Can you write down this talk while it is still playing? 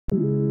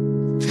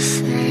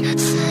Just made it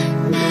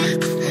seem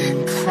big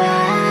and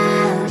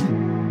proud,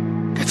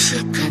 but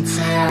you can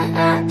tell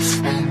ups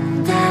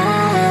and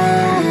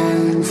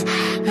downs.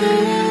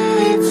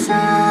 It's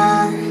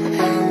all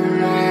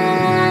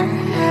around.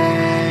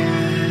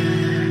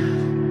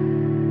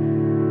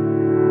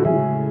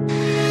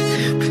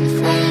 You can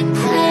find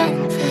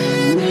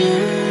something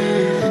new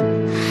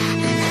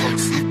and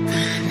hopes that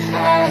been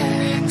hide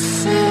and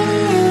seek.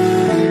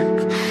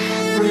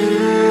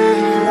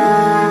 We're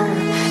all around.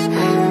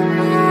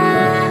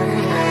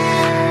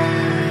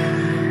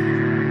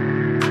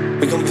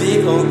 We gon' be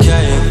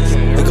okay,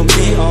 we gon'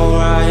 be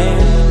alright.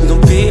 We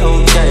gon' be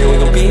okay, we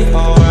gon' be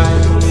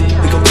alright.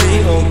 We gon'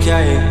 be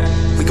okay,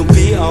 we gon'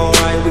 be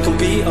alright. We gon'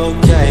 be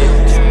okay,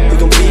 we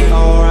gon' be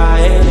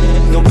alright.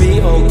 We gon' be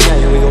okay,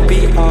 we gon' be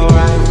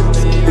alright.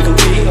 We gon'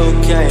 be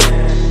okay,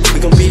 we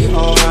gon' be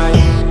alright.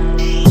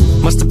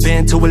 Must've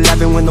been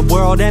 211 when the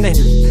world ended.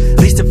 At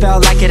least it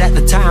felt like it at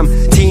the time.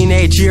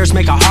 Teenage years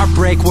make a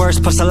heartbreak worse.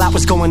 Plus a lot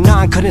was going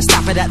on, couldn't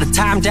stop it at the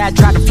time. Dad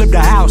tried to flip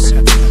the house.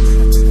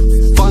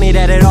 Funny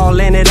that it all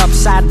ended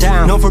upside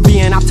down. Known for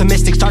being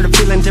optimistic, started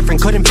feeling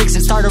different. Couldn't fix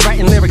it, started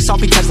writing lyrics, all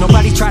because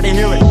nobody tried to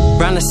hear it.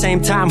 Around the same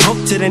time,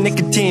 hooked to the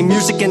nicotine.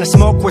 Music and the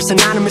smoke were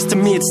synonymous to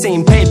me, it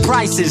seemed. Paid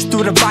prices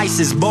through the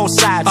vices, both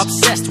sides.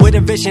 Obsessed with a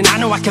vision, I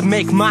knew I could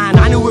make mine.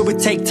 I knew it would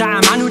take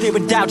time, I knew they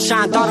would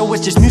outshine. Thought it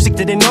was just music,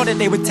 didn't know that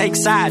they would take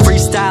sides.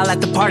 Freestyle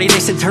at the party, they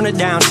said turn it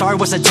down. Sorry,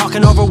 was I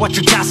talking over what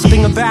you're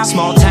gossiping about?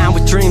 Small town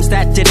with dreams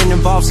that didn't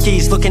involve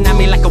skis. Looking at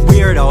me like a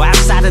weirdo,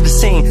 outside of the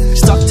scene.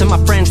 Stuck to my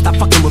friends, thought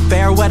fucking with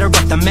fair weather.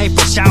 But the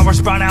maple showers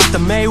brought out the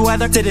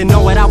Mayweather. Didn't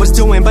know what I was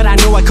doing, but I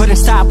knew I couldn't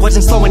stop.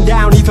 Wasn't slowing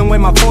down, even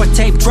when my fourth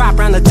tape dropped.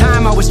 Around the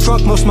time I was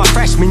drunk most my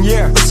freshman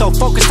year. Was so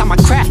focused on my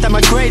craft that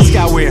my grades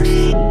got weird.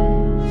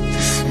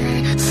 Just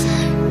made it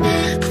seem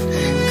big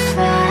and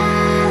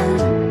proud,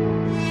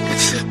 but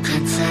you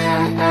can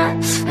tell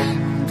ups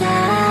and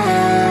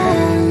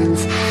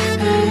downs.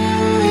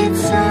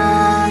 It's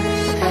all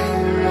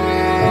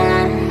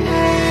around.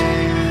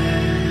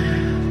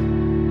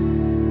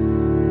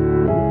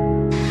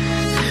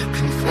 You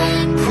can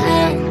find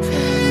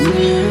something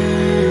new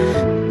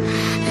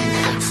and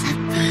hopes that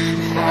been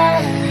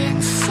hide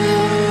and seek.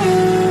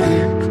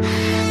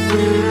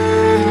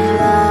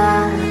 We're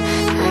all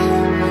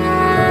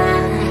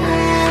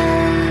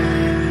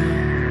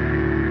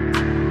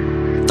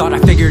Thought I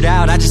figured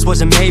out, I just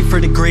wasn't made for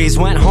degrees.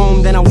 Went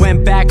home, then I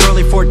went back,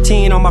 early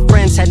 14. All my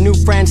friends had new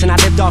friends and I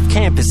lived off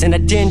campus in a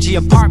dingy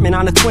apartment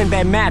on a twin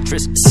bed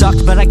mattress.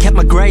 Sucked, but I kept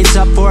my grades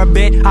up for a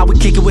bit. I would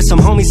kick it with some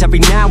homies every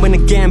now and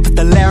again, but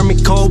the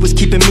Laramie cold was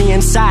keeping me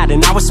inside.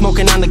 And I was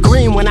smoking on the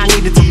green when I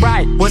needed to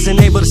write. Wasn't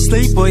able to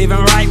sleep or even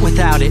write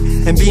without it.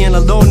 And being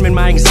alone made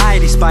my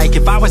anxiety spike.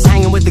 If I was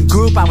hanging with the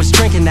group, I was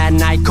drinking that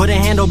night. Couldn't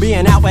handle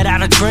being out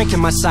without a drink in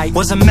my sight.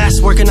 Was a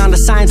mess working on the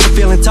science of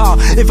feeling tall.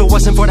 If it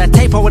wasn't for that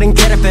tape, I wouldn't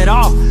get up at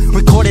all.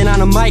 Recording on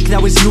a mic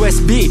that was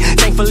USB.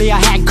 Thankfully I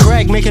had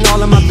Craig making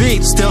all of my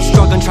beats. Still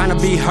struggling trying to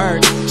be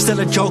heard. Still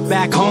a joke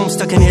back home,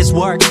 stuck in his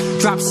work.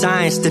 Dropped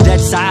science to dead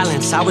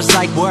silence, I was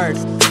like word.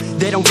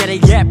 They don't get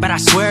it yet, but I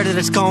swear that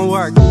it's gonna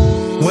work.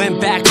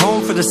 Went back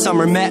home for the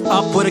summer, met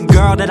up with a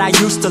girl that I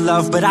used to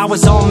love. But I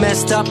was all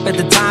messed up at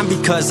the time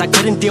because I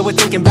couldn't deal with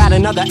thinking about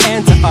another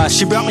end to us.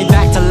 She brought me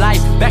back to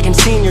life, back in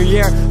senior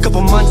year.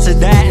 Couple months of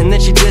that and then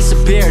she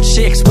disappeared.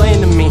 She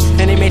explained to me,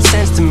 and it made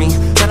sense to me,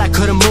 that I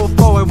couldn't move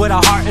forward with a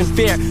heart in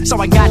fear.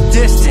 So I got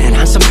distant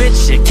on some bitch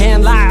shit,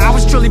 can't lie, I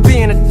was truly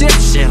being a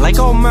dipshit. Like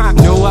oh my,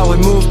 knew I would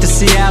move to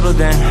Seattle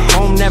then.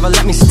 Home never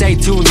let me stay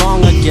too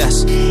long, I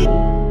guess.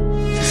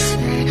 just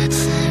made it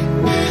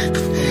seem big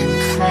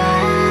and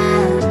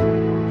proud,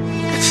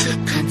 but you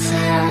can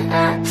tell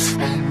ups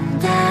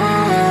and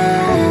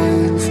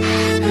downs.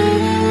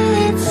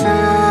 It's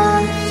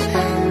all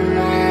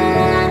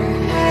around.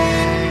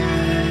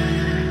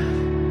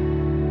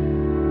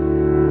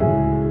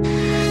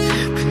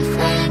 You can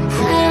find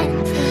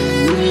something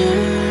new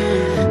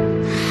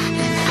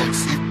and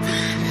hopes that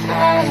been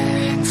hide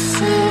and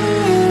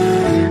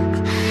seek.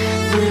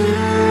 We're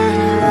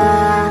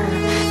all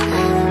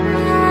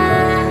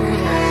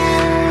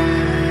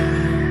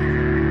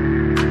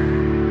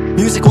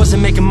Music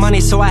wasn't making money,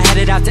 so I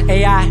headed out to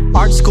AI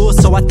art school,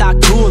 so I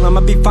thought cool,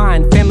 I'ma be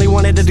fine. Family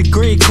wanted a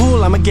degree,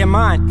 cool, I'ma get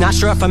mine. Not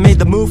sure if I made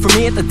the move for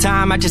me at the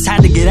time, I just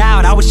had to get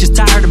out. I was just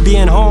tired of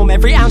being home.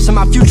 Every ounce of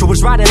my future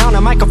was riding on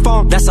a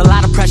microphone. That's a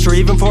lot of pressure,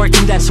 even for a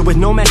condenser with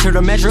no mentor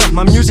to measure up.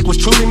 My music was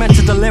truly meant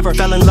to deliver.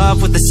 Fell in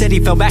love with the city,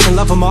 fell back in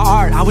love with my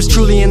art. I was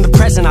truly in the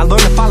present, I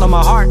learned to follow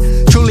my heart.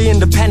 Truly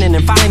independent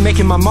and finally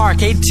making my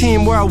mark.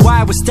 18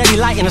 worldwide with steady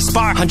light and a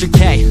spark.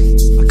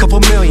 100K, a couple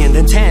million,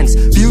 then tens.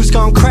 Views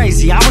gone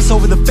crazy, I was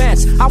over the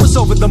fence. I was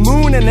over the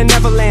moon and the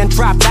Neverland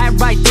dropped. That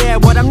right there,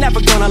 what I'm never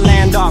gonna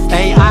land off.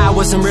 AI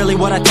wasn't really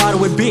what I thought it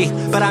would be,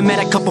 but I met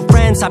a couple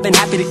friends I've been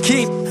happy to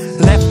keep.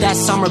 Left that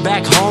summer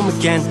back home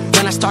again.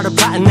 Then I started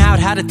plotting out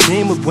how the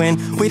team would win.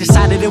 We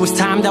decided it was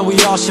time that we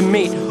all should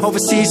meet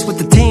overseas with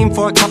the team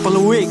for a couple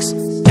of weeks.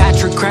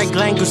 Patrick, Craig,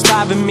 Glenn,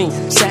 Gustav and me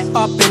set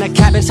up in a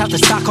cabin south of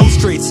Stockholm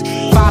streets.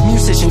 5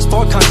 musicians,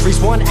 4 countries,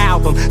 1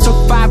 album. Took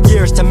 5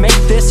 years to make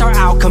this our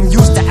outcome?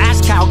 Used to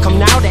ask how come,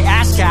 now they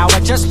ask how. I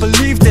just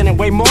believed in it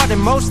way more than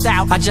most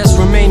out. I just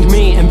remained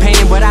me and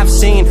painted what I've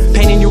seen,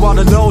 painting you all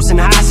the lows and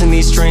highs in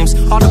these dreams,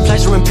 all the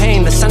pleasure and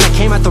pain, the sun that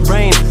came out the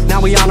rain.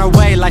 Now we on our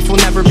way, life will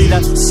never be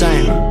the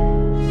same.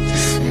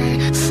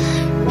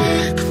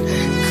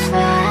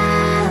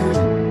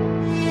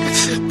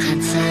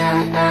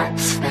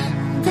 Ups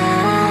and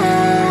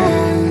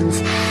downs,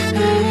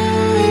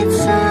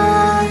 it's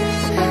all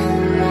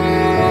in my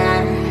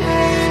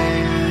head.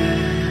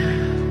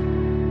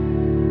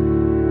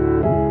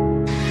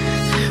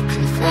 You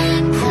can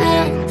find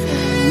comfort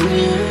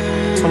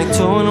in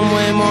 22 and I'm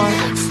way more.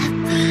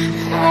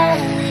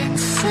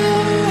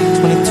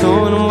 22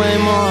 and I'm way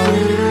more.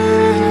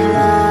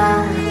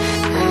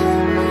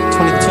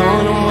 22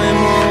 and I'm way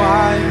more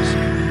wise.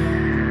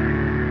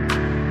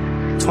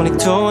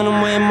 22 and I'm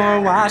way more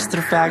wise to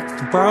the fact that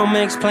the world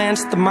makes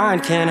plans that the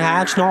mind can't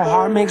hatch. No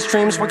heart makes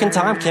dreams working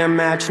time can't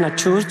match. And I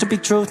choose to be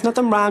truth,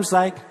 nothing rhymes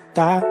like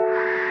that.